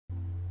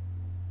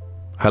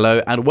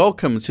Hello and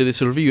welcome to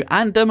this review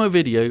and demo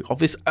video of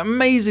this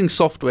amazing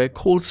software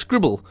called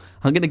Sqribble.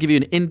 I'm going to give you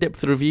an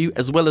in-depth review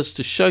as well as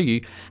to show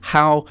you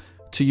how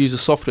to use the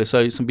software,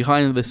 so some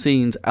behind the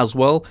scenes as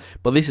well.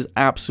 But this is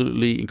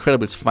absolutely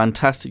incredible. It's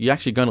fantastic. You're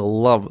actually going to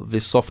love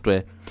this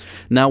software.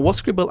 Now, what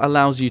Sqribble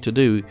allows you to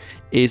do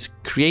is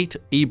create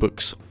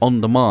ebooks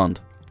on demand.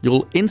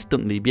 You'll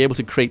instantly be able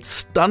to create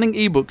stunning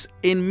ebooks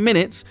in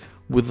minutes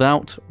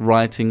without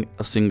writing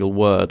a single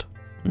word.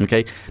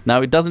 Okay,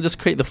 now it doesn't just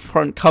create the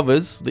front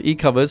covers, the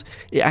e-covers,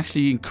 it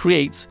actually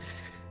creates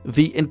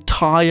the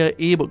entire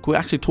ebook. We're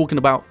actually talking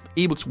about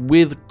ebooks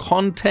with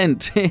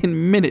content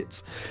in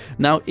minutes.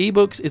 Now,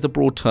 ebooks is the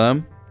broad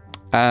term,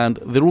 and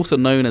they're also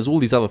known as all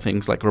these other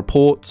things like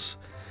reports,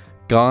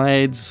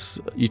 guides,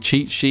 your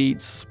cheat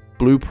sheets,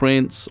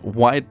 blueprints,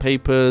 white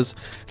papers,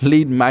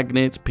 lead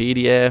magnets,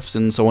 PDFs,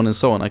 and so on and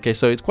so on. Okay,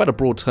 so it's quite a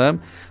broad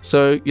term.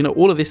 So, you know,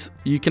 all of this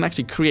you can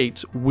actually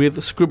create with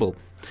Sqribble.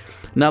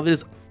 Now,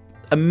 there's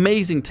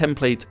amazing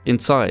templates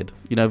inside.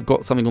 You know, I've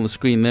got something on the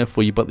screen there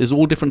for you, but there's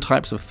all different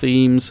types of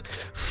themes,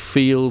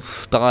 feels,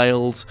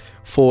 styles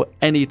for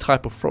any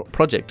type of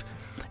project.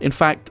 In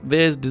fact,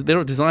 there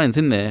are designs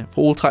in there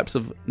for all types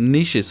of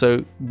niches.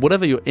 So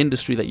whatever your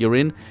industry that you're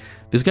in,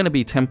 there's going to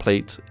be a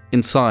template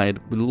inside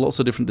with lots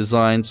of different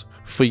designs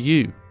for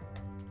you.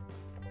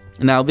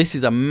 Now, this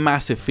is a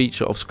massive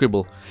feature of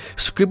Sqribble.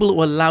 Sqribble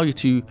will allow you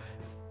to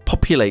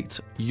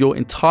populate your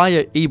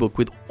entire ebook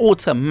with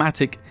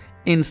automatic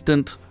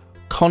instant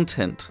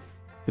content.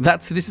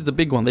 This is the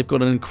big one. They've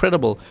got an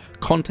incredible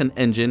content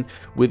engine.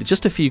 With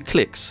just a few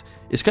clicks,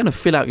 it's going to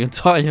fill out your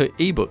entire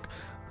ebook.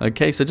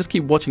 Okay, so just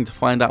keep watching to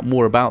find out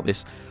more about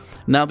this.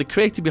 Now, the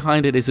creator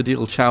behind it is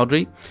Adil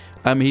Chowdhury.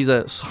 He's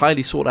a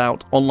highly sought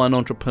out online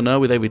entrepreneur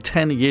with over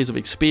 10 years of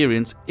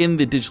experience in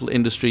the digital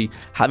industry,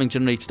 having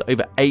generated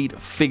over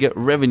 8-figure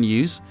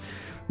revenues.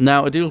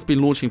 Now, Adil's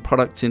been launching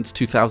products since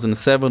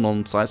 2007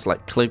 on sites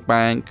like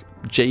ClickBank,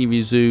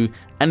 JVZoo,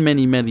 and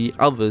many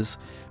others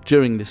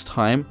during this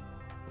time.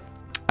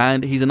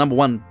 And he's a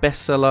 #1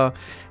 bestseller.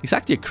 He's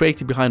actually a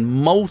creator behind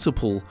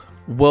multiple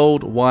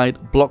worldwide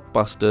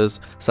blockbusters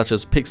such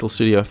as Pixel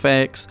Studio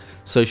FX,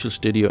 Social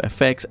Studio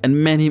FX,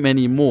 and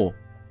many more.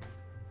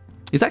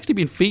 He's actually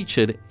been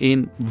featured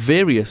in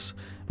various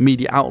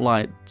media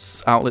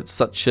outlets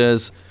such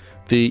as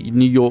the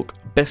New York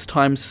Best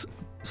Times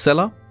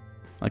Seller.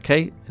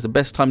 Okay, he's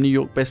a New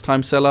York Best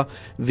Time Seller,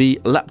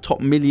 the Laptop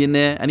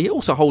Millionaire, and he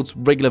also holds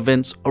regular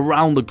events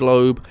around the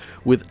globe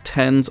with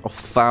tens of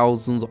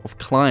thousands of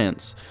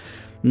clients.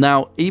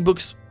 Now,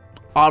 ebooks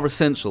are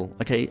essential.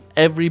 Okay,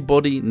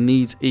 everybody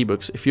needs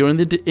ebooks. If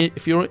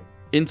you're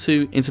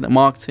into internet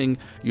marketing,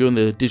 you're in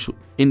the digital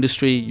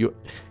industry,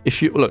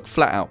 if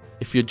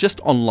you're just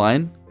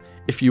online,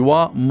 if you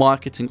are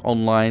marketing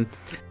online,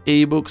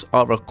 ebooks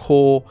are a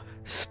core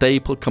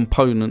staple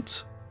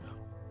component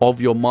of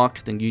your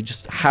marketing. You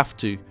just have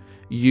to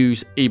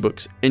use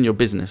ebooks in your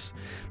business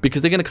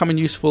because they're going to come in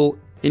useful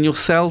in your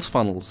sales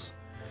funnels,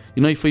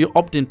 you know, for your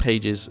opt-in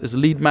pages as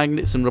lead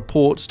magnets and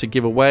reports to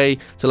give away,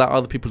 to allow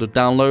other people to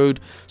download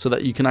so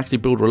that you can actually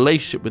build a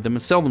relationship with them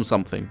and sell them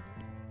something.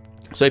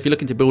 So if you're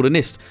looking to build a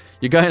list,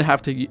 you're going to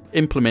have to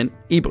implement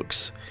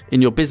ebooks in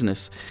your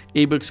business.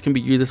 Ebooks can be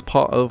used as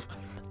part of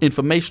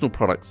informational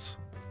products,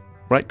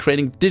 right?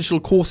 Creating digital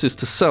courses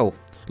to sell.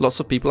 Lots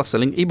of people are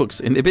selling ebooks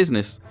in their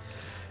business.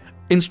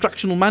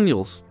 Instructional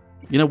manuals,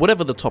 you know,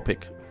 whatever the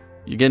topic,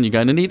 again, you're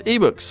going to need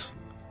ebooks.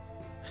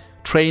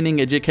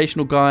 Training,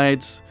 educational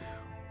guides,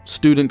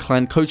 student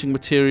client coaching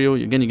material,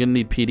 again, you're going to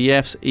need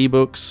PDFs,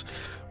 ebooks,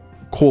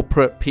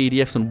 corporate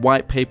PDFs and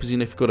white papers. You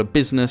know, if you've got a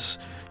business,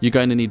 you're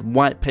going to need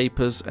white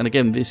papers, and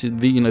again, this is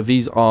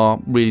these are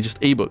really just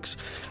ebooks.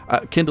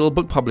 Kindle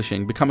book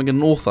publishing, becoming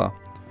an author.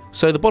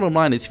 So the bottom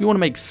line is, if you want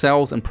to make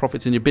sales and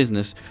profits in your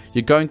business,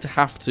 you're going to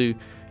have to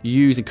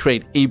use and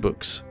create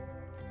ebooks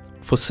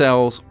for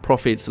sales,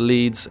 profits,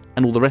 leads,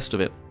 and all the rest of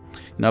it.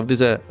 Now,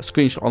 there's a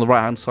screenshot on the right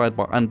hand side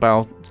by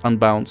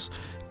Unbounce,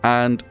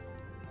 and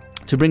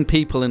to bring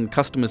people and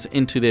customers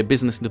into their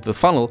business, into the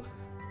funnel,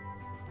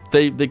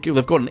 they've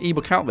got an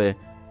ebook out there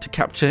to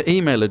capture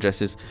email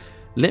addresses.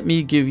 Let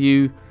me give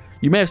you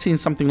may have seen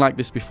something like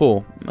this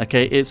before.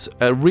 Okay, it's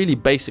a really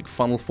basic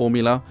funnel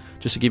formula,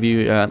 just to give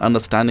you an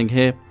understanding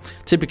here.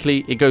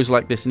 Typically it goes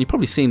like this, and you've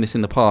probably seen this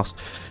in the past.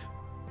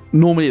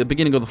 Normally at the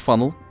beginning of the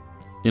funnel,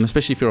 you know,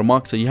 especially if you're a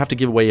marketer, you have to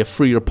give away a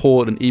free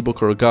report, an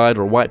ebook or a guide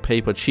or a white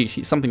paper, cheat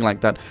sheet, something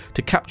like that,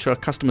 to capture a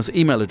customer's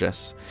email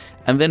address.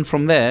 And then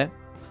from there,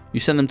 you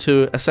send them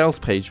to a sales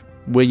page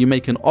where you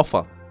make an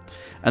offer.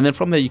 And then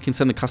from there, you can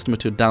send the customer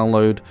to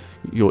download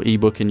your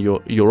ebook and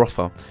your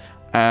offer.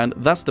 And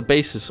that's the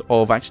basis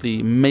of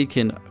actually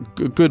making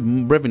good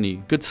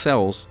revenue, good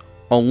sales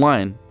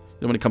online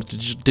when it comes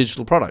to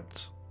digital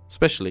products,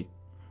 especially.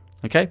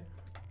 Okay?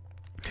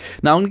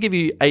 Now, I'm going to give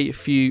you a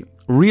few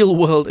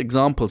real-world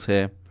examples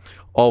here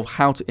of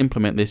how to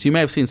implement this. You may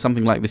have seen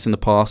something like this in the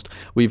past.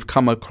 We've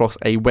come across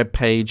a web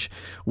page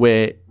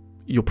where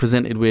you're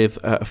presented with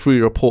a free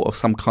report of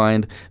some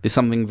kind. There's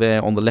something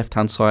there on the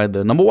left-hand side,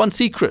 the #1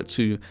 secret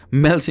to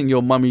melting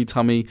your mummy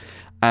tummy.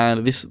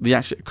 and the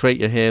actual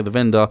creator here, the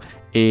vendor,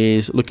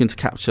 is looking to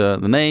capture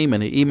the name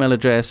and the email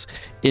address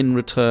in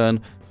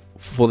return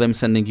for them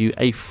sending you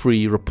a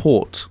free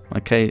report.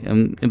 Okay,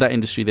 and in that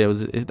industry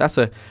that's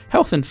a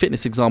health and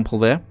fitness example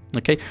there.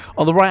 Okay,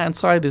 on the right hand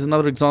side there's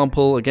another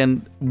example,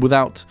 again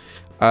without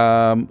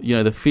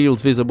the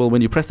fields visible.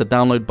 When you press the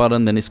download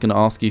button, then it's going to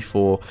ask you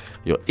for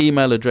your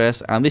email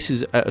address, and this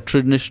is a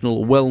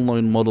traditional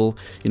well-known model.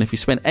 If you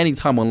spend any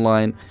time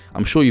online,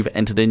 I'm sure you've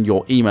entered in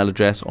your email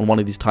address on one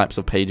of these types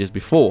of pages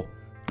before.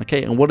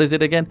 Okay, and what is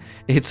it again?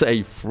 It's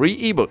a free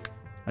ebook.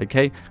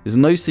 Okay, there's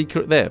no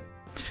secret there.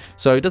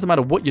 So it doesn't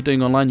matter what you're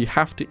doing online, you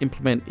have to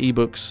implement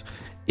ebooks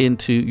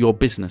into your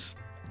business.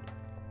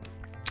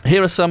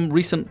 Here are some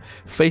recent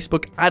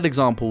Facebook ad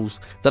examples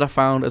that I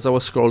found as I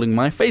was scrolling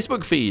my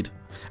Facebook feed.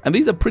 And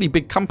these are pretty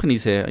big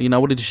companies here. I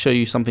wanted to show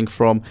you something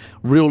from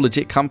real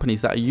legit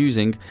companies that are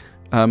using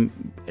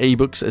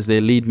ebooks as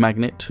their lead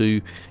magnet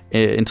to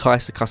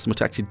entice the customer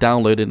to actually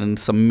download it and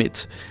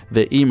submit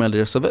their email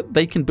address, so that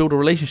they can build a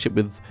relationship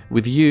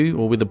with you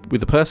or with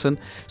the person,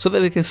 so that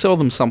they can sell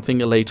them something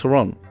later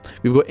on.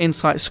 We've got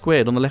Insight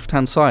Squared on the left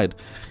hand side.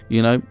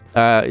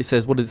 It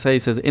says, what does it say?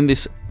 It says, in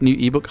this new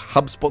ebook,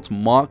 HubSpot's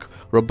Mark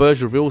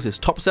Roberge reveals his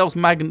top sales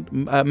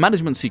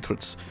management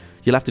secrets.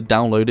 You'll have to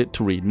download it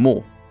to read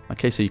more.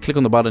 Okay, so you click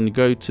on the button, you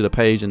go to the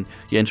page, and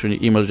you enter in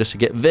your email address to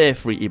get their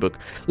free ebook.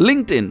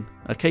 LinkedIn,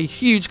 okay,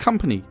 huge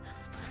company,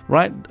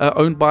 right?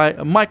 Owned by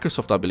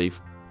Microsoft, I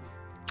believe.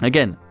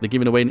 Again, they're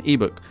giving away an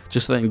ebook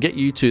just so they can get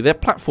you to their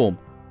platform.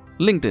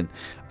 LinkedIn,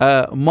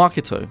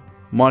 Marketo,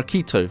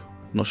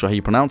 not sure how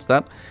you pronounce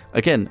that.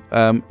 Again,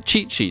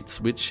 cheat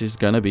sheets, which is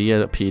going to be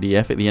a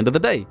PDF at the end of the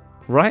day,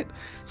 right?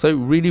 So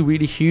really,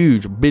 really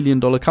huge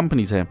billion-dollar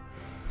companies here.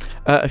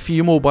 A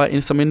few more by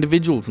some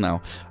individuals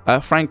now.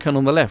 Franken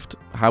on the left,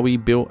 how he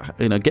built,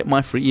 get my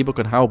free ebook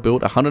on how I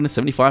built a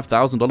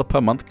 $175,000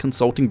 per month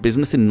consulting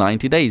business in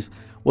 90 days.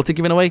 What's he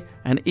giving away?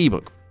 An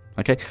ebook.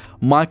 Okay.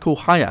 Michael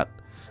Hyatt,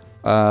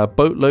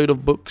 boatload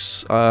of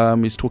books.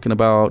 He's talking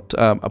about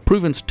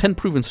 10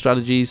 proven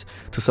strategies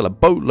to sell a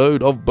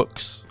boatload of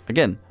books.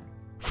 Again,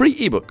 free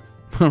ebook.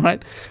 All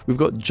right, we've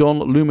got John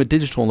Loomer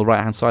Digital on the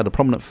right hand side, a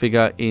prominent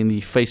figure in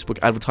the Facebook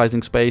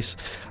advertising space,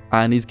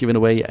 and he's giving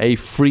away a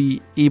free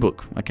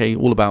ebook, okay,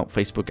 all about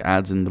Facebook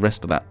ads and the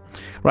rest of that,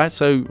 right?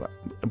 So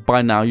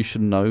by now you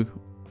should know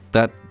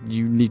that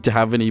you need to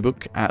have an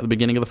ebook at the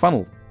beginning of the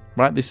funnel,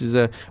 right? This is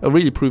a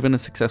really proven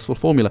and successful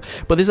formula,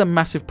 but there's a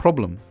massive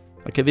problem.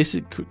 Okay, this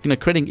is,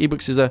 creating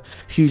ebooks is a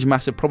huge,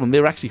 massive problem.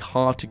 They're actually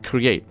hard to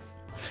create,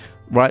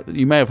 right?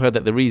 You may have heard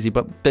that they're easy,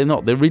 but they're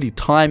not. They're really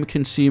time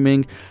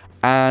consuming.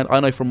 And I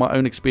know from my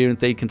own experience,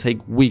 they can take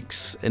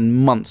weeks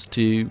and months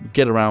to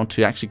get around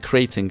to actually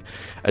creating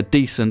a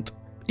decent,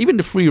 even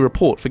the free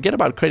report. Forget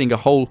about creating a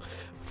whole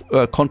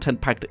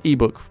content-packed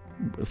ebook,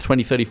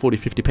 20, 30, 40,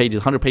 50 pages,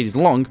 100 pages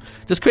long.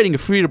 Just creating a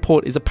free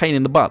report is a pain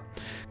in the butt,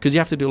 because you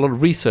have to do a lot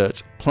of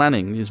research,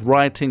 planning, there's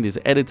writing, there's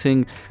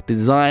editing,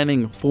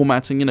 designing,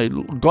 formatting.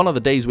 Gone are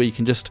the days where you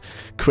can just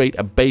create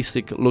a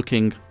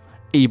basic-looking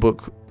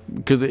ebook,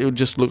 because it would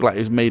just look like it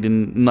was made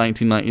in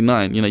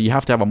 1999. You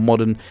have to have a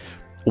modern,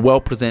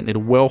 well presented,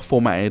 well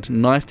formatted,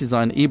 nice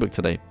designed ebook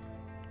today,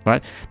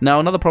 right?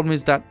 Now another problem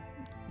is that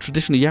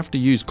traditionally you have to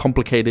use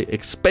complicated,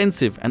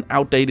 expensive and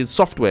outdated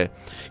software.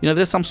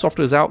 There's some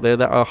softwares out there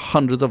that are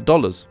hundreds of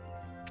dollars,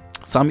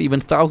 some even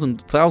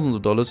thousands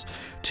of dollars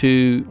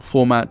to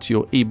format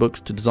your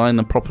ebooks, to design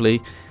them properly.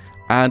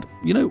 And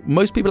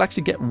most people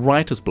actually get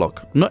writer's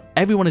block. Not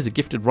everyone is a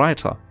gifted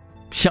writer.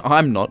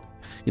 I'm not.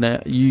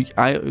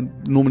 I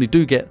normally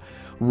do get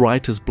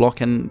writer's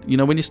block, and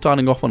when you're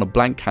starting off on a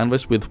blank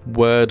canvas with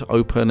Word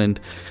open,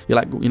 and you're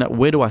like,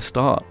 where do I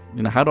start?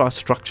 How do I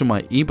structure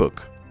my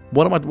ebook?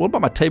 What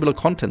about my table of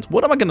contents?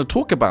 What am I going to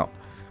talk about?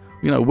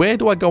 Where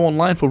do I go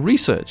online for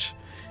research?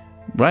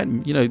 Right?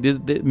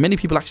 Many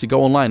people actually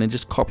go online and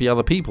just copy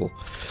other people.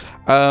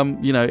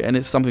 And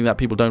it's something that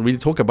people don't really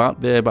talk about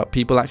there, but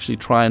people actually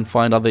try and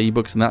find other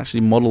ebooks and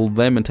actually model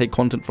them and take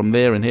content from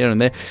there and here and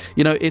there.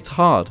 It's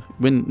hard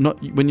when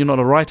you're not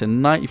a writer.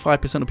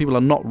 95% of people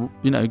are not,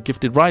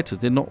 gifted writers.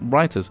 They're not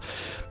writers.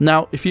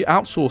 Now, if you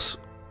outsource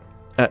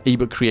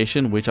ebook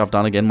creation, which I've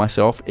done again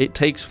myself, it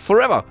takes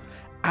forever,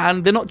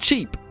 and they're not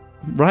cheap,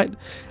 right?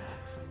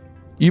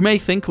 You may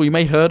think, or you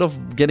may heard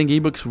of getting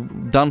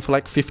ebooks done for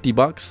like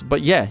 $50,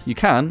 but yeah, you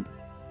can.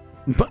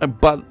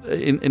 But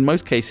in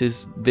most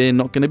cases, they're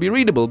not going to be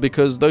readable,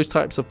 because those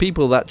types of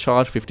people that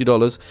charge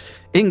 $50,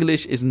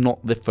 English is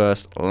not their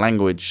first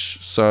language.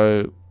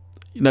 So,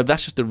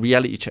 that's just a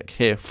reality check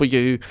here for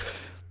you.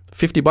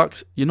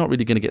 $50, you're not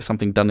really going to get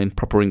something done in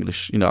proper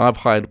English. I've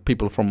hired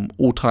people from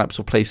all types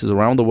of places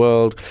around the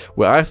world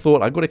where I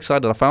thought, I got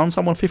excited, I found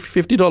someone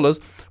 $50,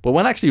 but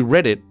when I actually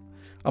read it,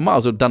 I might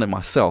as well have done it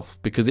myself,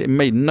 because it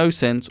made no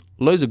sense,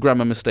 loads of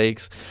grammar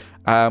mistakes,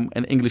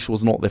 and English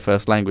was not their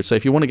first language. So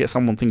if you want to get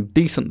something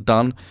decent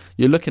done,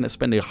 you're looking at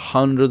spending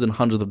hundreds and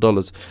hundreds of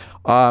dollars.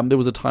 There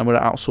was a time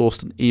where I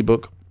outsourced an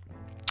ebook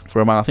for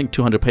about, I think,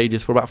 200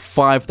 pages for about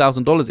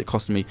 $5,000 it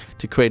cost me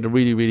to create a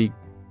really, really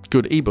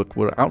good ebook.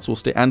 We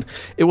outsourced it, and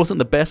it wasn't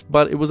the best,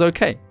 but it was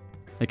okay.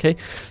 Okay,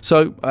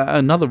 so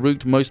another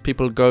route most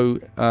people go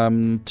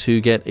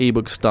to get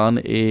ebooks done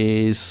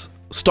is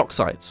stock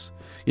sites.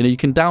 You know, you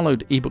can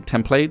download ebook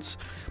templates,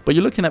 but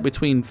you're looking at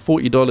between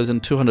 $40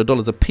 and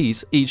 $200 a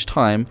piece each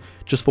time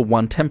just for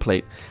one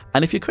template.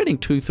 And if you're creating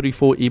 2, 3,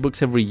 4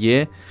 ebooks every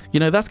year, you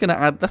know, that's going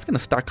to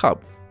stack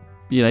up.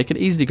 You know, it can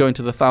easily go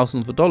into the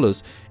thousands of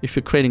dollars if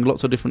you're creating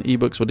lots of different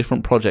ebooks for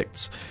different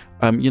projects,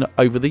 you know,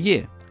 over the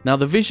year. Now,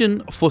 the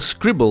vision for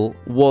Sqribble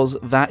was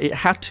that it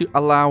had to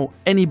allow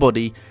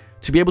anybody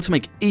to be able to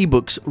make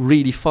ebooks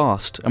really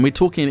fast. And we're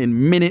talking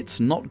in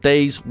minutes, not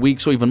days,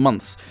 weeks, or even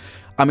months.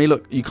 I mean,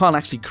 look, you can't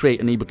actually create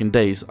an ebook in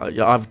days.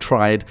 I've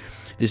tried.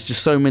 There's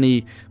just so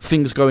many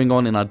things going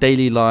on in our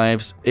daily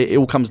lives. It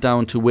all comes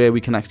down to where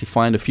we can actually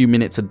find a few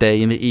minutes a day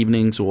in the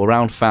evenings or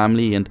around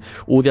family and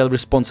all the other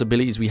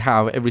responsibilities we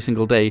have every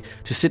single day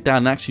to sit down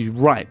and actually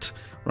write,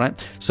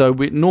 right? So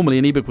normally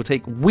an ebook will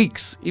take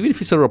weeks, even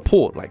if it's a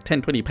report, like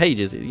 10, 20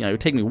 pages, you know, it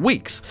would take me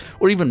weeks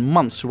or even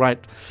months to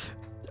write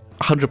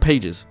 100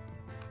 pages.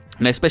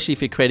 And especially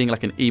if you're creating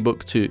like an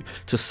ebook to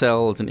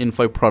sell as an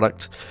info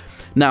product.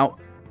 Now,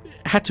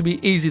 it had to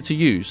be easy to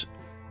use.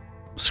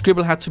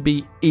 Sqribble had to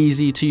be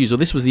easy to use, or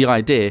this was the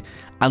idea,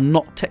 and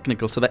not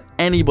technical, so that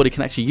anybody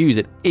can actually use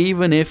it,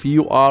 even if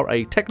you are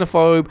a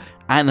technophobe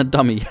and a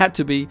dummy. It had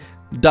to be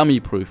dummy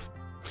proof.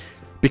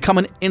 Become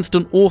an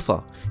instant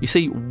author. You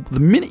see, the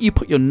minute you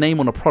put your name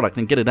on a product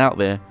and get it out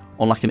there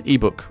on like an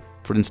ebook,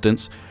 for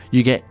instance,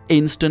 you get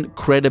instant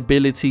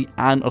credibility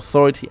and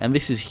authority, and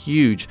this is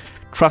huge.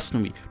 Trust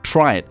me,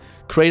 try it.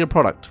 Create a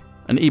product,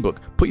 an ebook,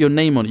 put your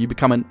name on it, you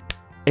become an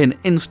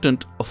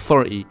instant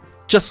authority,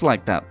 just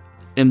like that,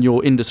 in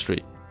your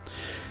industry.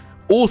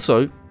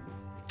 Also,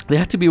 there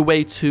had to be a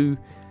way to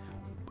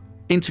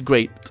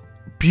integrate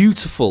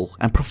beautiful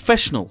and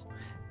professional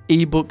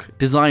ebook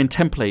design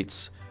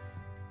templates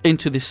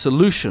into this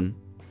solution.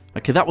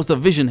 Okay, that was the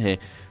vision here,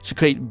 to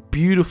create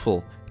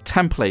beautiful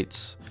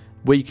templates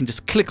where you can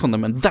just click on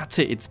them and that's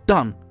it, it's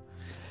done.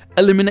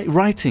 Eliminate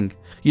writing,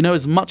 you know,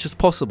 as much as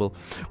possible.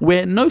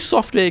 Where no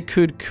software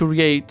could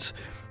create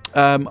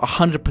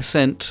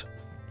 100%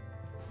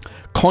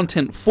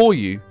 content for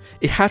you,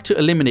 it had to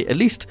eliminate at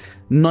least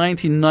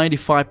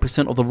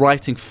 90-95% of the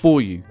writing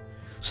for you.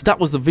 So that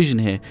was the vision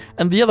here,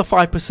 and the other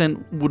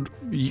 5% would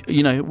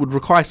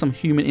require some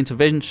human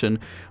intervention,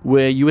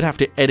 where you would have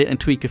to edit and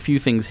tweak a few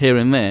things here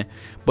and there.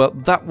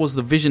 But that was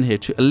the vision here,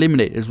 to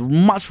eliminate as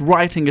much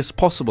writing as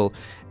possible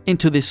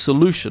into this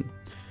solution.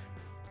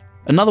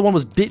 Another one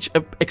was ditch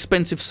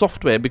expensive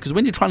software, because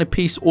when you're trying to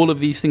piece all of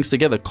these things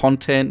together,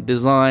 content,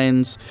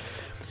 designs,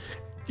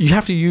 you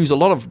have to use a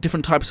lot of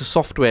different types of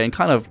software and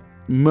kind of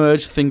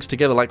merge things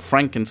together like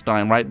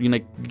Frankenstein, right? You know,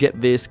 get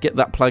this, get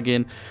that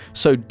plugin.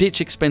 So ditch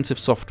expensive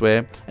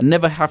software and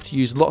never have to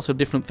use lots of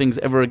different things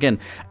ever again.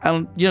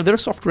 And you know, there are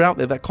software out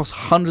there that costs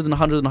hundreds and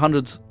hundreds and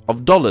hundreds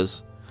of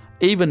dollars,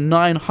 even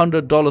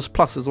 $900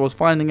 plus, as I was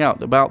finding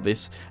out about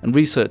this and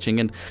researching.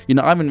 And you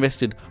know, I've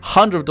invested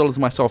hundreds of dollars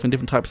myself in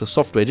different types of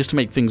software just to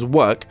make things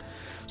work.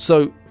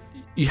 So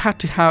you had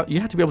to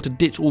be able to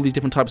ditch all these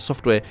different types of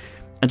software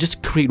and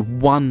just create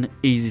one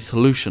easy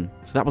solution.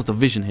 So that was the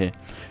vision here.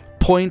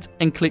 Point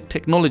and click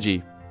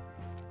technology.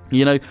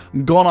 You know,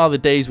 gone are the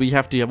days where you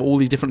have to have all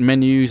these different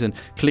menus and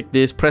click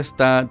this, press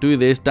that, do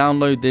this,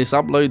 download this,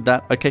 upload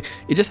that. Okay,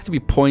 it just had to be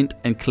point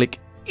and click,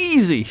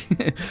 easy.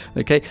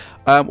 Okay,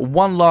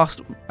 one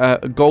last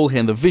goal here,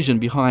 and the vision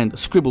behind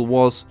Sqribble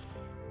was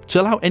to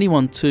allow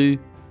anyone to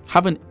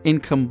have an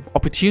income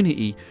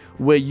opportunity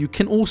where you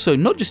can also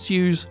not just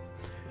use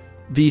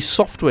the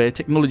software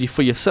technology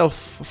for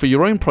yourself, for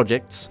your own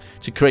projects,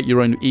 to create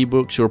your own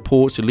ebooks, your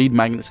reports, your lead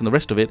magnets and the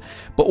rest of it,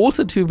 but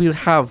also to be able to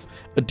have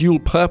a dual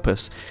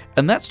purpose,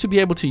 and that's to be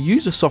able to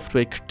use the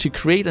software to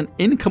create an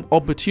income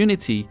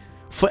opportunity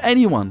for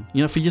anyone,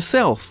 you know, for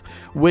yourself,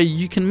 where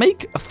you can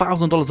make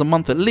 $1,000 a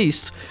month at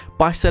least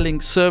by selling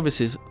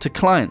services to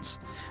clients.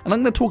 And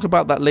I'm going to talk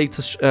about that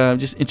later,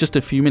 just in just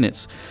a few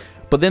minutes.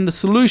 But then the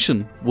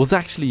solution was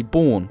actually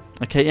born.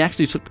 Okay, it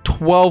actually took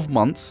 12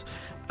 months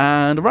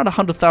and around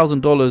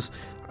 $100,000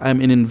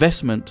 in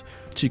investment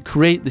to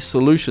create this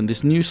solution,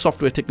 this new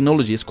software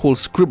technology. It's called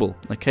Sqribble.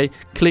 Okay,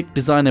 click,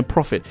 design, and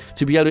profit,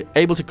 to be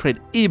able to create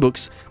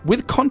ebooks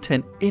with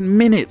content in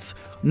minutes,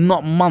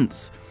 not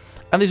months.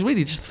 And there's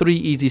really just 3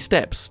 easy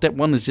steps. Step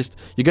 1 is just,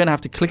 you're going to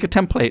have to click a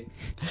template.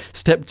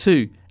 Step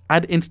 2,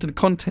 add instant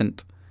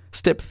content.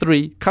 Step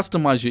 3,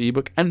 customize your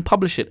ebook and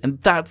publish it,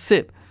 and that's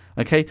it.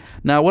 Okay,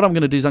 now what I'm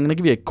going to do is I'm going to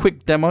give you a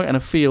quick demo and a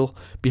feel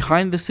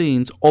behind the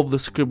scenes of the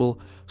Sqribble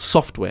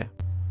software.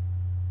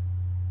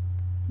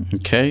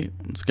 Okay,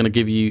 I'm just going to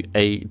give you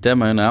a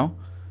demo now.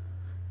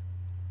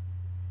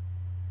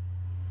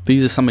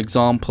 These are some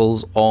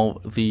examples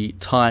of the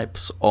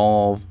types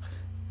of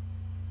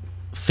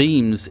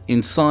themes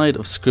inside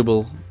of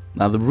Sqribble.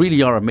 Now they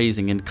really are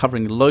amazing in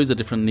covering loads of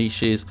different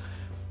niches,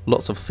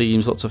 lots of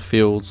themes, lots of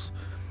fields,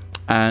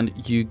 and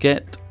you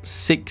get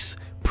 6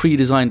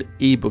 pre-designed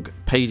ebook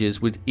pages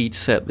with each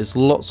set. There's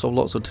lots of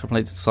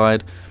templates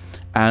inside,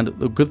 and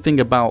the good thing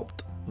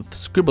about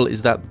Sqribble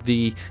is that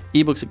the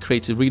ebooks it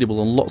creates is readable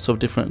on lots of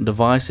different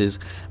devices,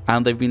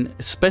 and they've been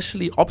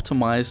especially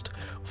optimized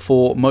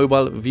for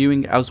mobile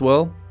viewing as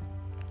well.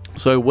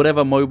 So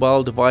whatever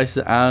mobile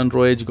devices,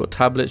 Android, you've got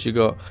tablets, you've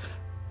got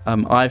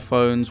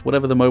iPhones,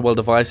 whatever the mobile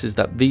devices,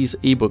 that these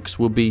ebooks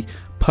will be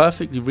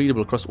perfectly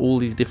readable across all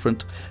these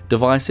different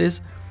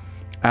devices.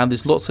 And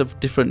there's lots of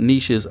different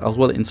niches as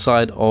well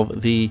inside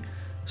of the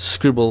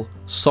Sqribble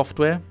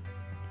software.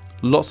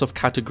 Lots of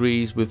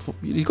categories with,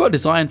 you've got a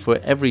design for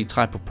every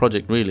type of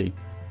project really.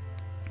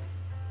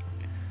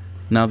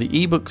 Now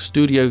the ebook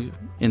studio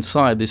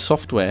inside this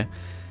software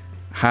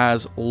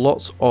has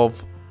lots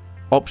of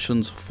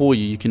options for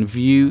you. You can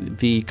view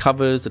the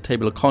covers, the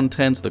table of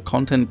contents, the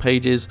content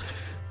pages.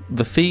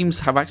 The themes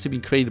have actually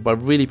been created by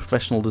really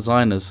professional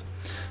designers.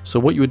 So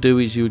what you would do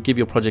is you would give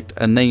your project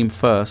a name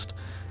first.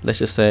 Let's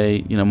just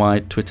say, you know, my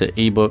Twitter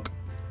ebook.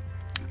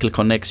 Click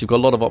on next. You've got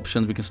a lot of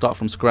options. We can start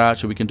from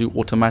scratch, or we can do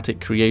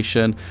automatic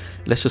creation.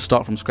 Let's just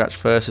start from scratch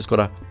first. It's got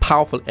a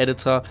powerful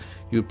editor.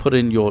 You put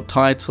in your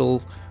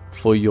title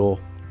for your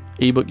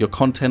ebook, your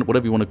content,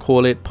 whatever you want to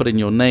call it. Put in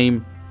your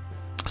name.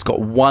 It's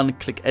got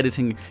one-click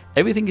editing.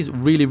 Everything is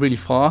really, really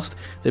fast.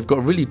 They've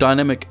got really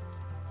dynamic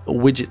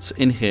widgets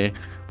in here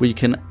where you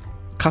can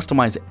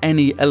customize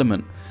any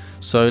element.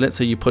 So let's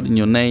say you put in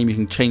your name, you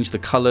can change the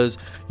colors,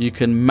 you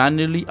can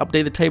manually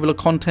update the table of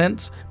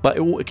contents, but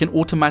it can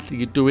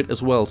automatically do it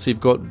as well. So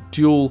you've got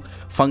dual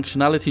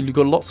functionality, you've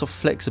got lots of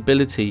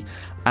flexibility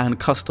and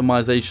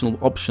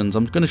customizational options.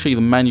 I'm going to show you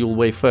the manual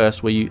way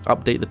first, where you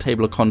update the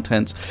table of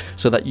contents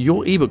so that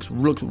your ebooks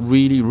look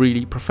really,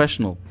 really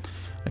professional.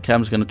 Okay,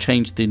 I'm just going to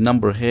change the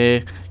number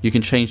here. You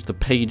can change the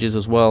pages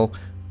as well. I'm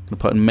going to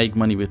put in make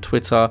money with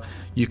Twitter.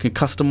 You can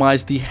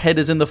customize the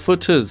headers and the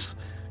footers.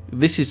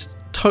 This is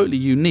totally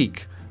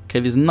unique. Okay,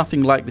 there's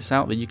nothing like this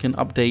out there. You can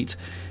update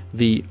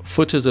the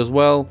footers as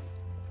well.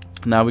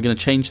 Now we're going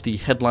to change the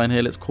headline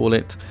here. Let's call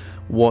it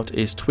 "What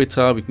is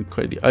Twitter?" We can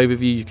create the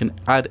overview. You can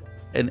add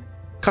and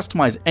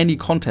customize any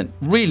content.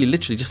 Really,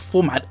 literally, just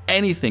format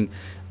anything.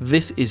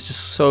 This is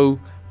just so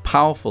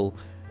powerful,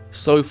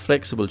 so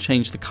flexible.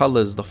 Change the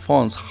colors, the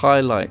fonts,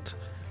 highlight,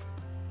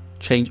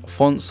 change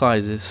font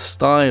sizes,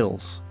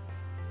 styles.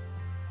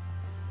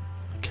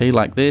 Okay,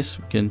 like this.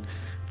 We can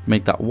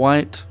make that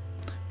white.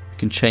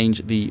 Can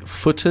change the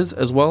footers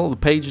as well, the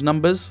page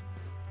numbers.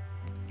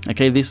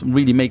 Okay, this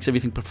really makes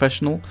everything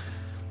professional.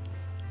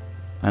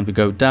 And we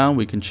go down,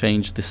 we can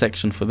change the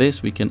section for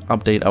this. We can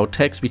update our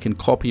text. We can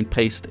copy and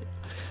paste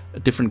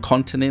different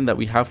content in that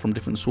we have from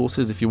different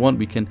sources. If you want,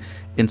 we can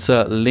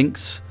insert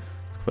links.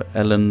 Put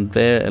Ellen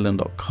there,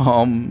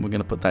 ellen.com. We're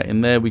going to put that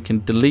in there. We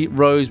can delete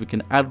rows, we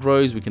can add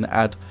rows, we can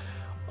add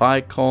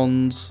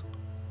icons,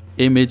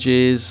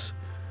 images.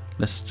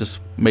 Let's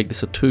just make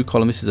this a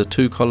 2-column. This is a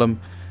 2-column.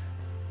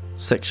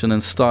 Section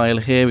and style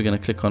here. We're going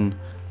to click on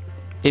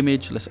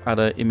image. Let's add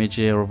an image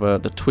here of a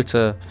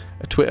Twitter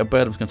bird.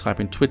 I'm just going to type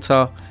in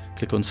Twitter.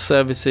 Click on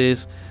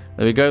services.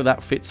 There we go.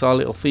 That fits our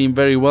little theme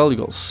very well.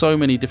 You've got so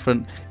many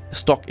different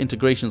stock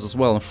integrations as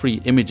well and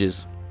free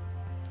images.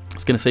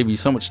 It's going to save you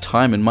so much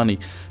time and money.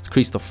 Let's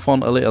increase the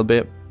font a little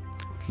bit.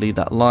 Delete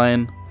that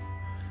line.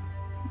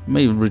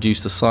 Maybe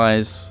reduce the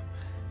size.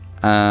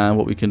 And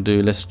what we can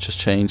do, let's just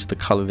change the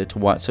color there to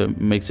white so it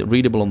makes it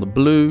readable on the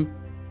blue.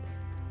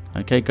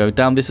 Okay, go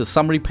down. This is a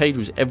summary page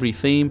with every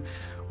theme.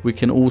 We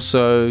can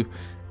also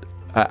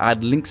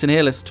add links in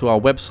here. Let's to our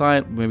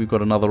website where we've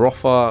got another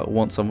offer.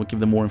 Want someone give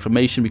them more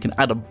information. We can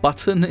add a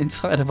button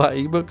inside of our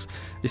ebooks.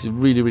 This is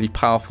really, really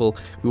powerful.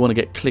 We want to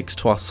get clicks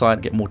to our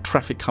site, get more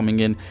traffic coming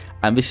in,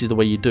 and this is the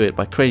way you do it,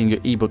 by creating your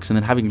ebooks and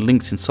then having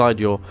links inside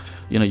your,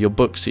 your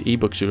books, your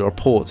ebooks, your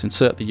reports.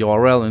 Insert the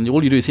URL, and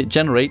all you do is hit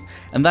generate,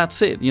 and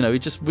that's it. It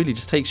just really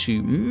just takes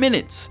you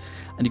minutes.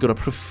 And you've got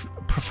a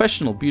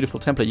professional, beautiful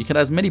template. You can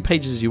add as many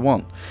pages as you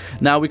want.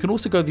 Now we can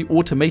also go the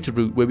automated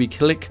route where we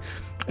click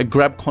and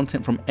grab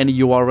content from any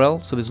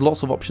URL. So there's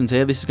lots of options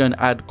here. This is going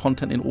to add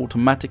content in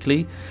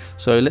automatically.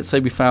 So let's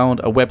say we found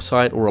a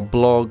website or a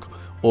blog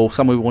or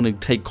somewhere we want to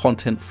take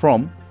content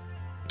from.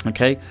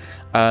 Okay,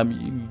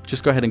 you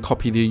just go ahead and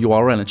copy the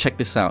URL and check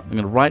this out. I'm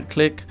going to right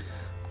click.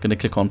 I'm going to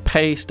click on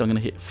paste. I'm going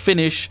to hit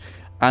finish.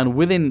 And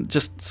within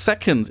just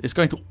seconds, it's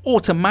going to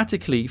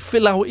automatically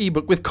fill our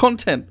ebook with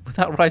content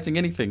without writing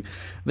anything.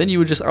 Then you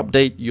would just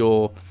update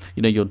your,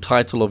 your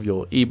title of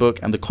your ebook,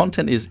 and the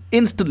content is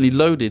instantly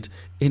loaded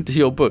into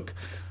your book.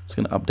 I'm just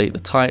going to update the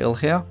title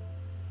here.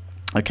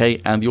 Okay,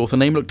 and the author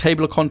name. Look,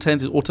 table of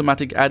contents is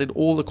automatic added.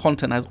 All the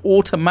content has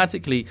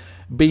automatically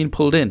been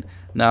pulled in.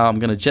 Now I'm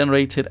going to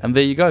generate it, and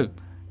there you go.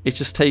 It's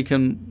just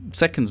taken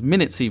seconds,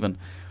 minutes even.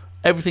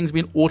 Everything's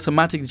been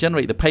automatically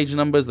generated. The page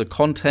numbers, the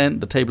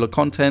content, the table of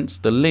contents,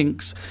 the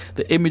links,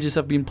 the images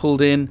have been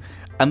pulled in.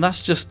 And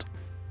that's just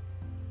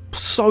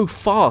so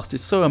fast.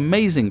 It's so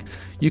amazing.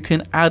 You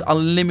can add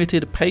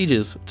unlimited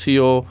pages to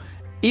your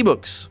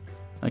ebooks.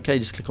 Okay,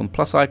 just click on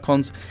plus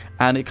icons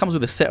and it comes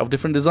with a set of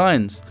different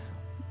designs.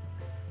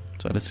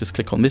 So let's just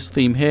click on this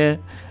theme here.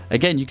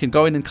 Again, you can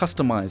go in and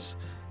customize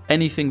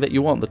anything that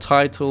you want. The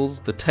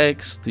titles, the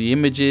text, the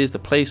images, the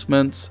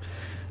placements.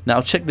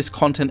 Now check this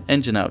content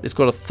engine out. It's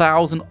got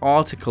 1,000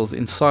 articles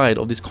inside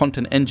of this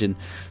content engine.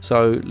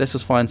 So let's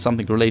just find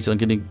something related. I'm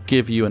going to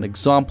give you an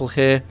example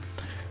here.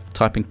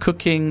 Type in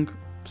cooking,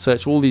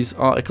 search all these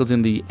articles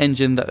in the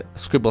engine that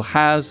Sqribble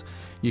has.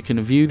 You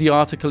can view the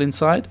article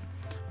inside.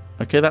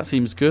 Okay, that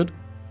seems good.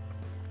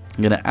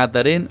 I'm going to add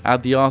that in,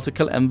 add the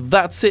article, and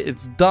that's it.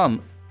 It's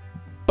done.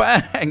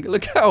 Bang!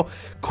 Look how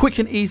quick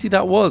and easy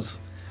that was.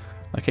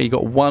 Okay, you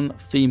got one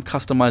theme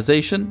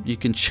customization. You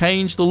can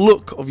change the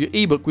look of your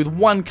ebook with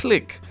one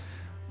click.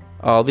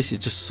 Oh, this is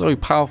just so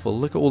powerful.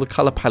 Look at all the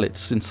color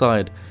palettes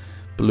inside.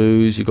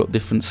 Blues, you've got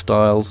different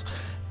styles.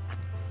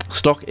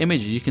 Stock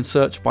images, you can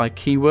search by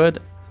keyword.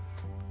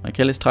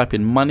 Okay, let's type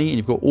in money, and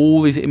you've got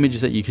all these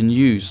images that you can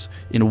use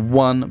in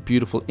one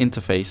beautiful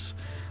interface.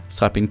 Let's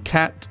type in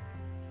cat.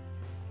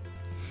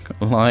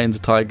 Got lions,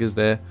 tigers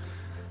there.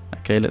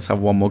 Okay, let's have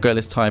one more go.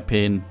 Let's type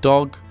in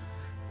dog,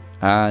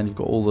 and you've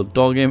got all the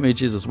dog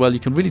images as well. You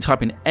can really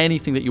type in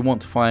anything that you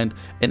want to find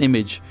an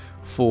image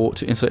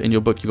to insert in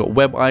your book. You've got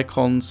web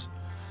icons.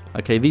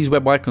 Okay, these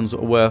web icons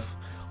are worth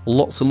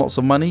lots and lots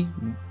of money.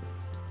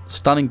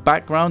 Stunning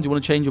background. You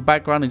want to change your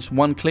background in just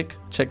one click?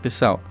 Check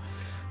this out.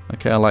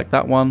 Okay, I like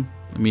that one.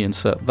 Let me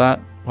insert that.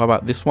 How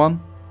about this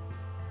one?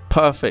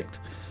 Perfect.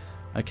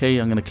 Okay,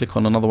 I'm going to click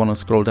on another one and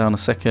scroll down a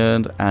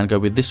second and go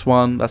with this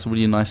one. That's a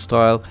really nice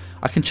style.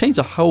 I can change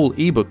the whole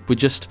ebook with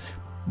just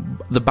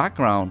the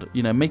background,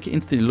 you know, make it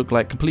instantly look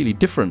like completely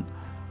different.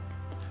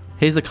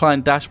 Here's the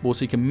client dashboard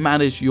so you can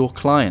manage your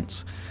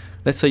clients.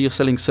 Let's say you're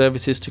selling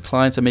services to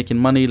clients and making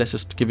money. Let's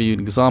just give you an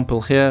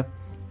example here.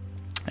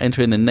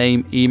 Enter in the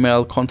name,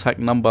 email, contact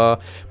number,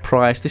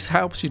 price. This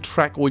helps you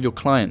track all your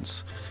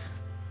clients.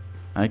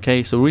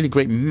 Okay, so really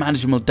great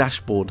management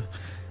dashboard.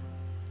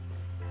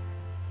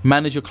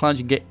 Manage your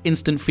clients. You get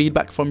instant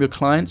feedback from your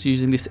clients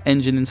using this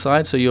engine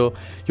inside. So your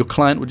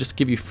client will just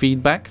give you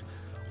feedback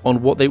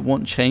on what they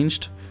want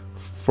changed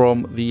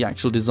from the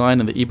actual design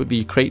and the ebook that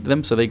you create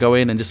them. So they go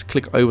in and just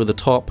click over the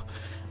top,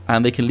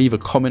 and they can leave a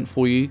comment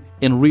for you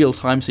in real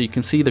time, so you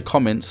can see the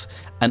comments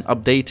and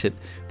update it.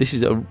 This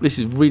is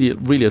really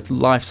a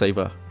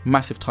lifesaver,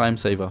 massive time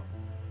saver.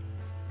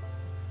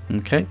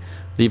 Okay,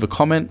 leave a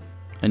comment,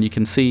 and you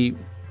can see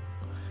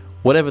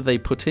whatever they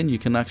put in. You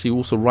can actually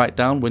also write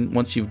down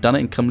once you've done it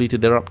and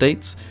completed their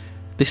updates.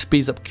 This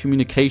speeds up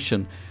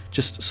communication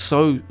just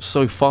so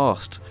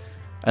fast,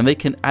 and they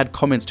can add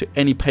comments to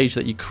any page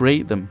that you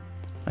create them.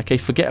 Okay,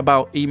 forget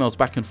about emails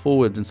back and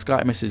forwards and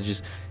Skype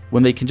messages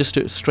when they can just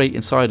do it straight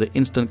inside the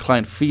instant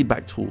client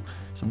feedback tool.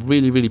 It's a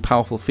really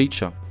powerful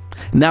feature.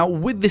 Now,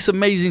 with this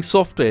amazing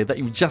software that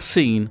you've just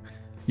seen,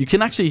 you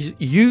can actually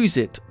use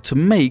it to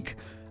make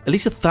at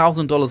least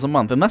 $1,000 a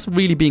month, and that's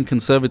really being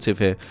conservative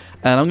here,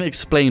 and I'm going to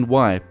explain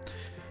why.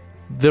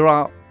 There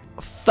are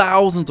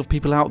thousands of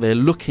people out there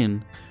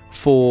looking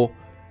for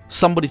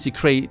somebody to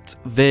create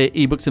their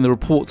ebooks and the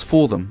reports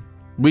for them.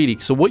 Really,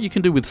 so what you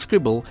can do with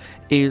Sqribble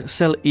is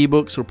sell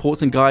ebooks,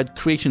 reports and guide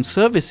creation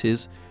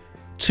services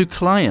to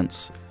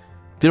clients.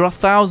 There are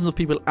thousands of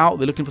people out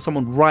there looking for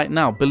someone right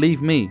now,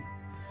 believe me,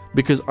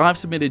 because I've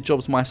submitted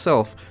jobs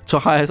myself to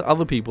hire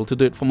other people to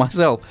do it for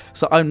myself,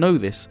 so I know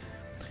this.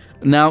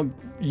 Now,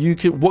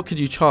 what could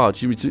you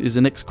charge is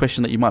the next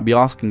question that you might be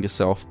asking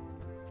yourself.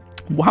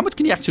 Well, how much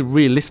can you actually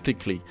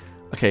realistically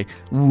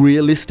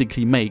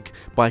make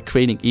by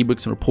creating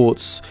ebooks and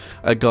reports,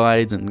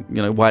 guides, and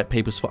white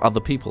papers for other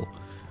people?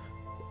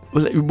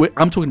 Well,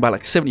 I'm talking about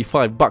like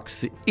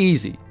 $75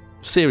 easy.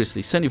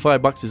 Seriously,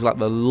 $75 is like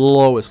the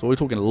lowest. We're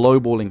talking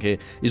lowballing here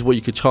is what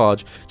you could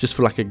charge just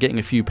for getting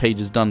a few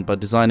pages done by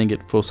designing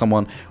it for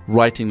someone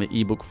writing the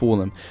ebook for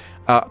them.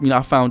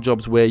 I found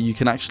jobs where you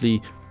can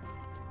actually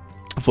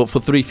for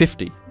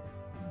 $350,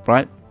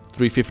 right?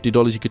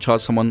 $350 you could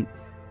charge someone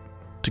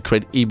to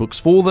create ebooks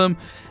for them.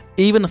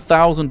 Even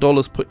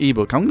 $1,000 per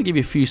ebook. I'm going to give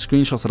you a few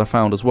screenshots that I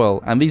found as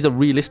well, and these are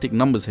realistic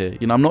numbers here.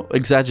 I'm not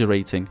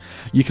exaggerating.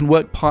 You can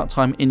work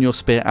part-time in your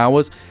spare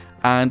hours,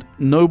 and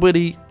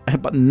nobody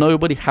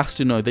has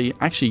to know that you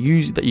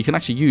can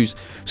actually use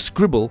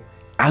Sqribble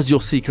as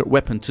your secret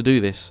weapon to do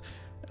this.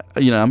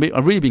 I'm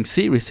really being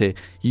serious here.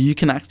 You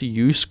can actually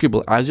use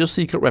Sqribble as your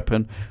secret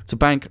weapon to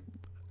bank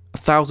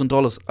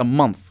 $1,000 a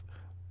month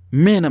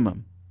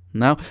minimum.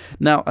 Now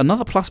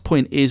another plus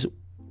point is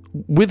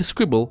with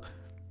Sqribble,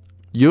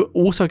 you're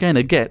also going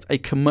to get a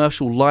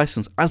commercial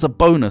license as a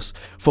bonus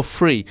for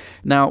free.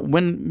 Now,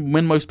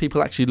 when most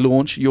people actually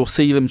launch, you'll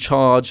see them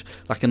charge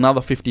like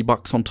another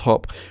 $50 on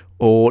top,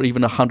 or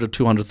even $100,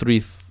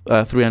 $200,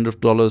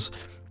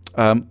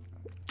 $300,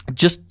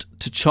 just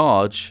to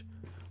charge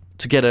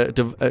to get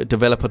a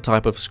developer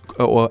type of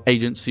or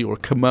agency or a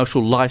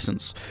commercial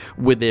license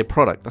with their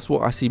product. That's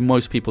what I see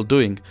most people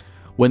doing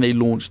when they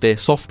launch their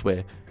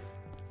software.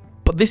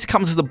 But this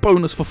comes as a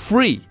bonus for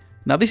free.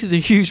 Now, this is a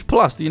huge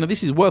plus.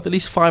 This is worth at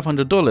least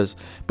 $500,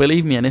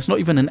 believe me, and it's not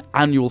even an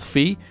annual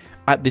fee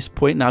at this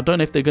point. Now, I don't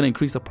know if they're going to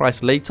increase the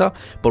price later,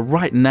 but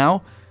right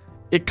now,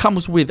 it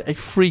comes with a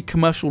free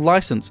commercial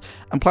license,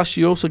 and plus,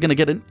 you're also going to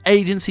get an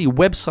agency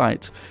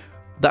website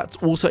that's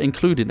also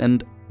included,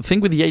 and the thing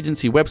with the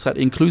agency website, it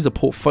includes a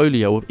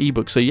portfolio of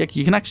ebooks, so you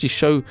can actually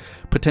show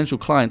potential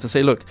clients and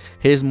say, look,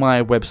 here's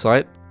my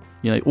website.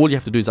 You know, all you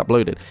have to do is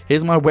upload it.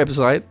 Here's my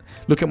website,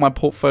 look at my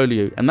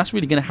portfolio. And that's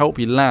really going to help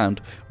you land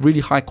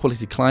really high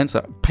quality clients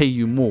that pay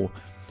you more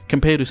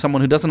compared to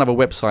someone who doesn't have a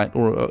website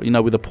or, you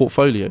know, with a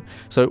portfolio.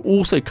 So it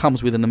also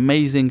comes with an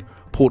amazing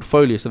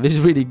portfolio. So this is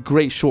really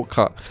great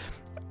shortcut.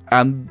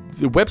 And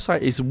the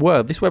website is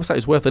worth, this website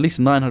is worth at least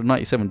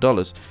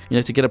 $997. You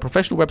know, to get a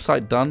professional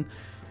website done,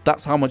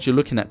 that's how much you're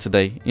looking at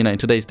today, you know, in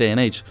today's day and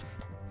age.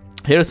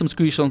 Here are some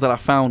screenshots that I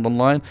found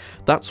online.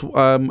 That's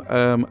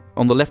on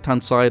the left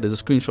hand side is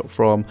a screenshot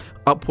from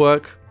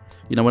Upwork.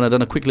 You know, when I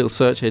done a quick little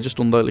search here just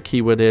on the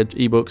keyword there,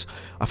 ebooks,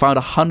 I found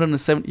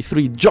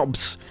 173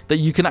 jobs that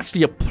you can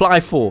actually apply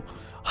for.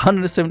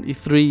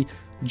 173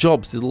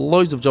 jobs. There's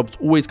loads of jobs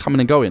always coming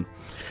and going.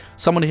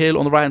 Someone here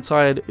on the right hand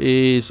side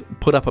is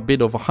put up a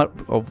bid of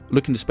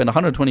looking to spend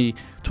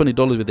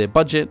 $120 with their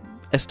budget,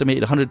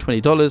 estimated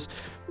 $120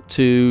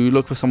 to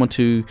look for someone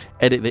to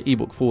edit the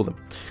ebook for them.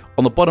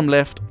 On the bottom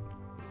left,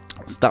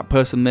 that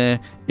person there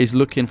is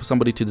looking for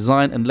somebody to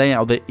design and lay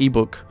out their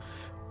ebook,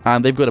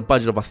 and they've got a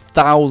budget of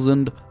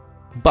 $1,000.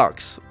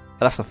 That's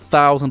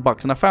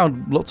 $1,000, and I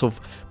found lots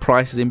of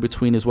prices in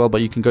between as well.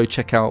 But you can go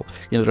check out,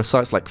 you know, there are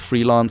sites like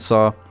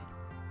Freelancer,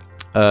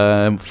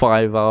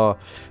 Fiverr,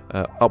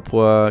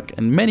 Upwork,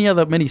 and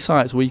many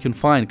sites where you can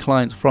find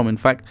clients from. In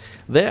fact,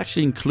 they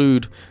actually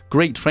include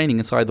great training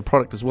inside the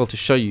product as well to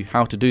show you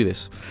how to do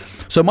this.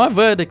 So my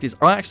verdict is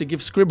I actually give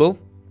Sqribble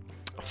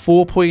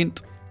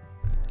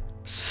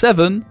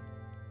 4.7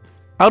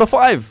 out of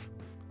 5.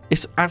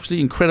 It's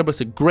absolutely incredible.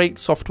 It's a great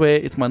software.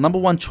 It's my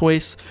 #1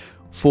 choice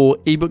for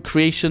ebook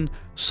creation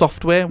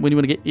software when you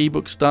want to get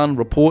ebooks done,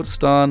 reports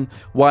done,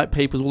 white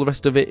papers, all the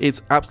rest of it.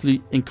 It's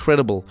absolutely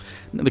incredible.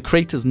 The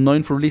creator's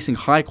known for releasing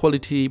high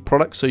quality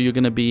products, so you're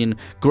going to be in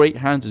great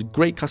hands. It's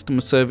great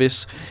customer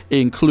service. It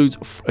includes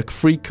a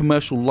free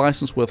commercial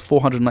license worth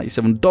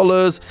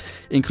 $497.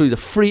 It includes a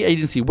free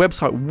agency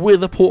website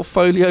with a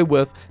portfolio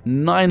worth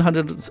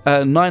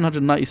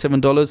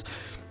 $997.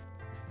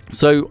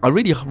 So I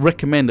really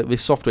recommend that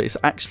this software. It's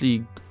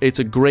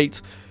a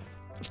great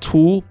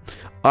tool.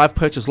 I've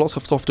purchased lots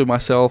of software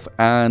myself,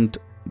 and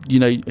you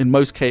know, in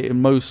most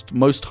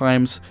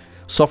times,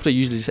 software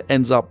usually just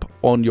ends up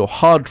on your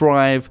hard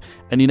drive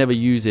and you never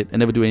use it and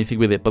never do anything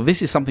with it. But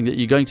this is something that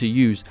you're going to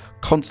use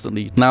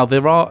constantly. Now,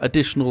 there are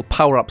additional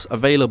power-ups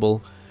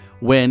available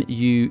when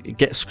you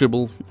get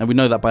Sqribble, and we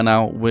know that by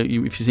now. If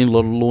you've seen a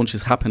lot of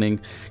launches happening,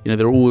 you know,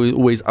 there are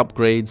always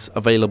upgrades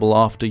available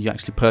after you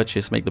actually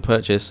make the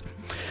purchase.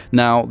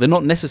 Now, they're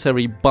not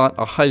necessary, but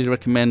I highly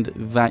recommend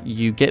that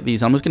you get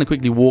these. I'm just going to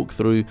quickly walk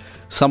through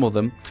some of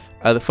them.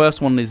 The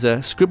first one is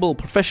Sqribble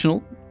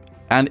Professional,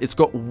 and it's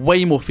got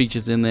way more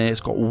features in there.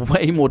 It's got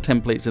way more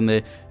templates in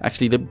there.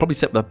 Actually, they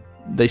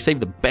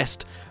save the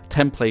best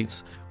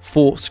templates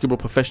for Sqribble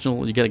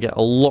Professional. You're going to get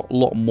a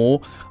lot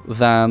more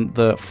than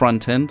the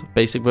front end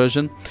basic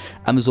version,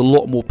 and there's a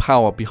lot more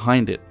power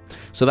behind it.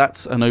 So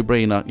that's a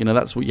no-brainer. You know,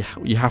 that's what you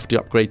have to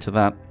upgrade to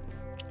that.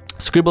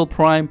 Sqribble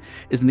Prime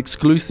is an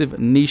exclusive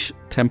niche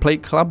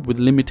template club with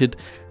limited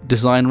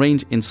design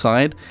range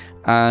inside,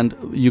 and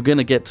you're going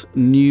to get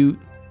new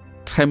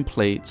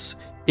templates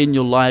in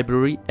your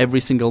library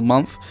every single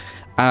month.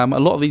 A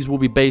lot of these will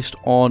be based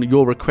on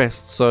your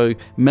requests, so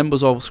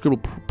members of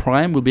Sqribble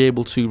Prime will be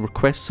able to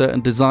request certain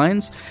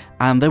designs,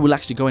 and they will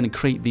actually go in and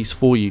create these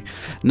for you.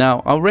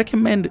 Now, I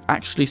recommend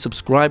actually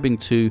subscribing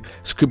to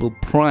Sqribble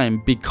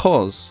Prime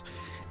because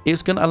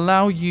it's going to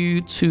allow you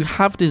to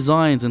have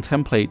designs and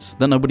templates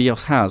that nobody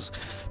else has.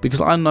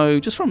 Because I know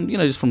just from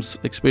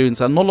experience,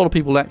 that not a lot of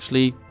people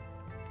actually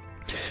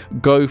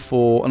go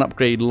for an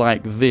upgrade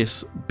like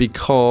this,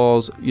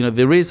 because you know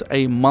there is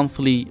a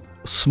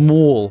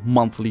small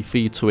monthly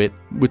fee to it.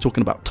 We're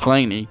talking about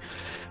tiny,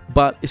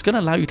 but it's going to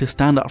allow you to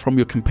stand out from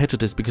your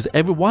competitors, because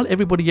while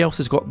everybody else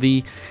has got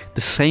the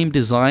same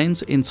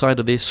designs inside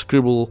of their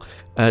Sqribble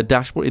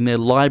dashboard in their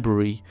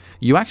library,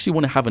 you actually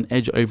want to have an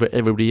edge over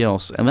everybody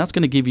else, and that's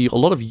going to give you a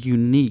lot of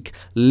unique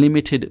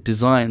limited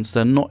designs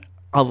that not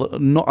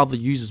other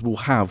users will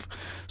have.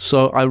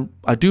 So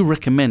I do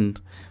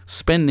recommend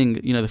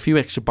spending, you know, the few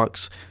extra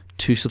bucks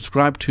to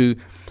subscribe to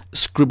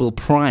Sqribble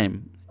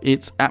Prime.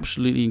 It's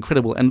absolutely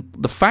incredible, and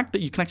the fact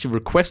that you can actually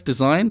request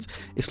designs,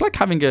 it's like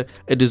having a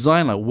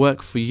designer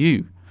work for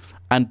you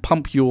and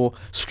pump your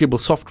Sqribble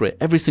software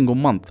every single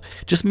month,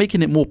 just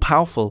making it more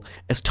powerful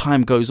as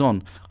time goes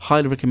on.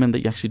 Highly recommend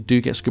that you actually do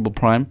get Sqribble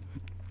Prime.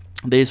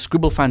 There's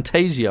Sqribble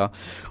Fantasia,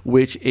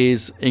 which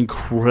is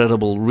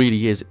incredible,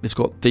 really is.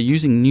 They're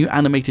using new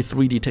animated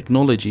 3D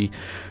technology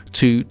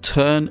to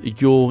turn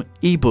your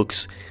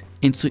ebooks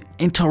into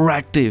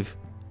interactive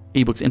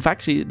ebooks. In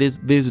fact,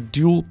 there's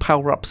dual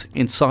power-ups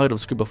inside of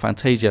Sqribble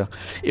Fantasia.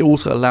 It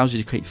also allows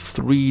you to create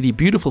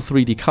beautiful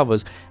 3D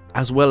covers,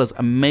 as well as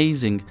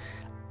amazing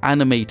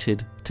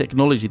animated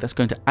technology that's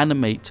going to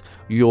animate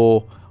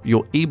your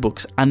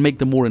ebooks and make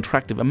them more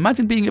interactive.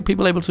 Imagine being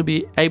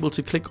able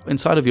to click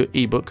inside of your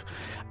ebook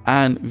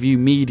and view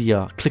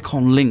media, click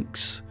on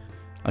links,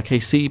 okay,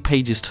 see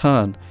pages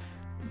turn.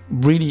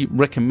 really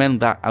recommend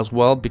that as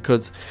well,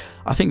 because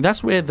I think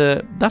that's where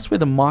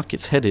the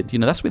market's headed. You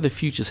know, that's where the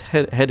future's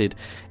headed.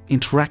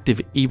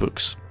 Interactive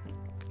ebooks.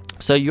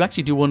 So you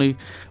actually do want to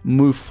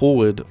move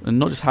forward and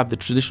not just have the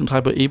traditional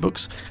type of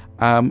ebooks,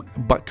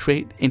 but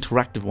create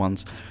interactive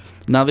ones.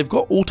 Now they've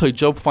got Auto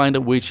Job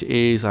Finder, which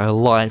is a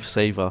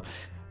lifesaver.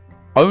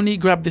 Only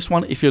grab this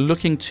one if you're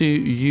looking to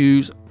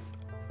use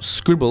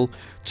Sqribble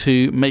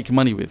to make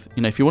money with.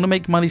 You know, if you want to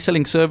make money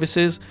selling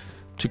services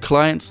to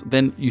clients,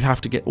 then you have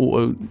to get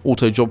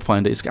Auto Job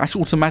Finder. It's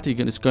actually automatic,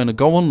 and it's going to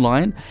go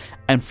online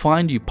and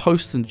find you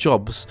posts and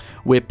jobs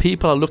where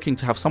people are looking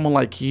to have someone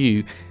like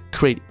you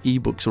create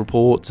ebooks,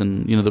 reports,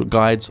 and you know, the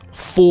guides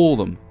for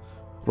them.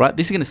 Right,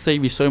 this is going to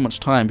save you so much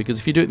time, because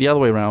if you do it the other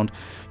way around,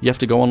 you have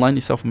to go online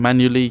yourself,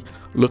 manually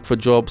look for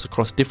jobs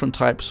across different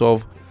types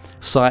of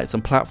sites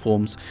and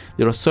platforms.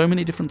 There are so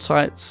many different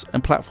sites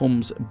and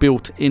platforms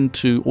built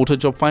into Auto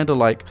Job Finder,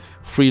 like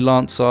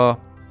Freelancer,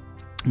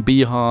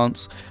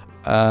 Behance,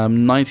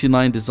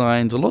 99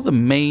 Designs. A lot of the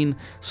main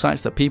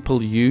sites that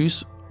people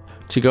use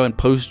to go and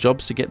post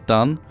jobs to get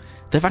done,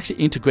 they've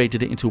actually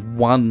integrated it into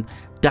one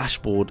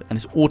dashboard, and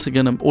it's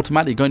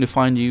automatically going to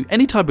find you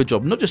any type of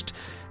job, not just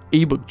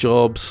ebook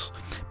jobs,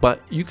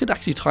 but you could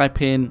actually type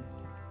in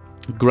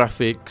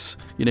graphics.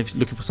 You know, if you're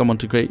looking for someone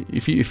to create,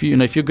 if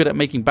you're good at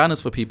making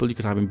banners for people, you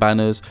could type in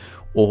banners,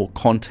 or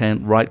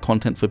content, write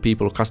content for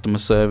people, or customer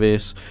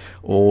service,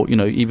 or you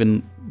know,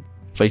 even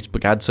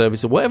Facebook ad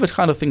service, or whatever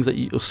kind of things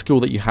or skill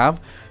that you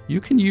have.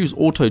 You can use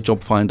Auto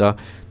Job Finder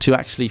to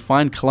actually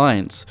find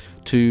clients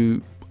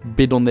to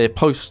bid on their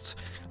posts.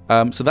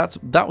 So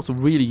that was a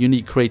really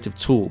unique creative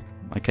tool.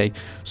 Okay,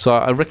 so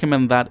I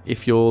recommend that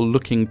if you're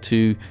looking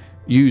to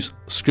use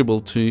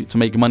Sqribble to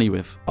make money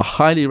with. I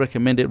highly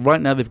recommend it.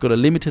 Right now they've got a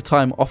limited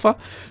time offer,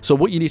 so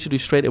what you need to do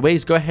straight away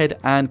is go ahead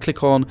and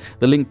click on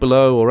the link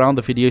below or around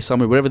the video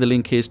somewhere, wherever the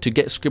link is, to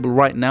get Sqribble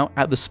right now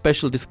at the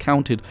special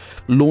discounted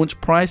launch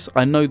price.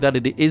 I know that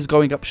it is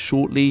going up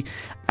shortly,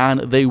 and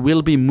they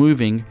will be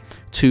moving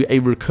to a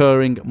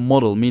recurring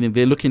model, meaning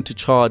they're looking to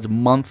charge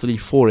monthly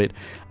for it.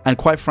 And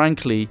quite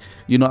frankly,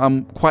 you know,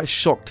 I'm quite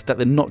shocked that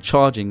they're not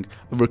charging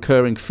a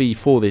recurring fee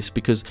for this,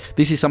 because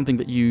this is something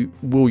that you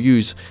will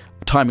use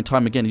time and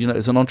time again. You know,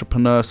 as an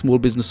entrepreneur, small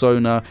business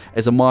owner,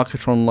 as a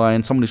marketer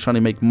online, someone who's trying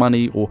to make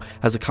money, or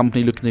has a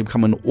company looking to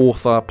become an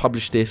author,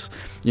 publish this,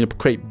 you know,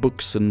 create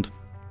books and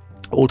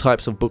all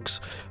types of books,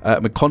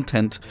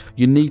 content,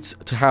 you need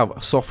to have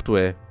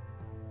software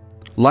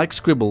like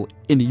Sqribble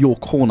in your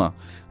corner.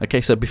 Okay,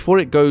 so before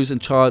it goes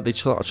and they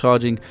start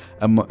charging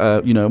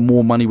you know,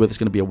 more money, whether it's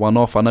going to be a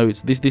one-off. I know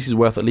it's this is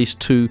worth at least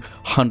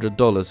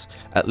 $200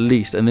 at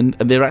least, and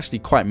they're actually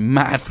quite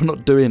mad for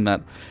not doing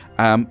that.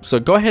 So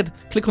go ahead,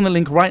 click on the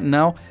link right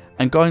now,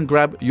 and go and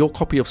grab your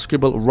copy of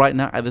Sqribble right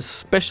now at the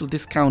special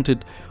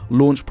discounted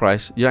launch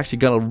price. You're actually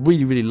gonna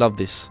really love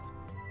this.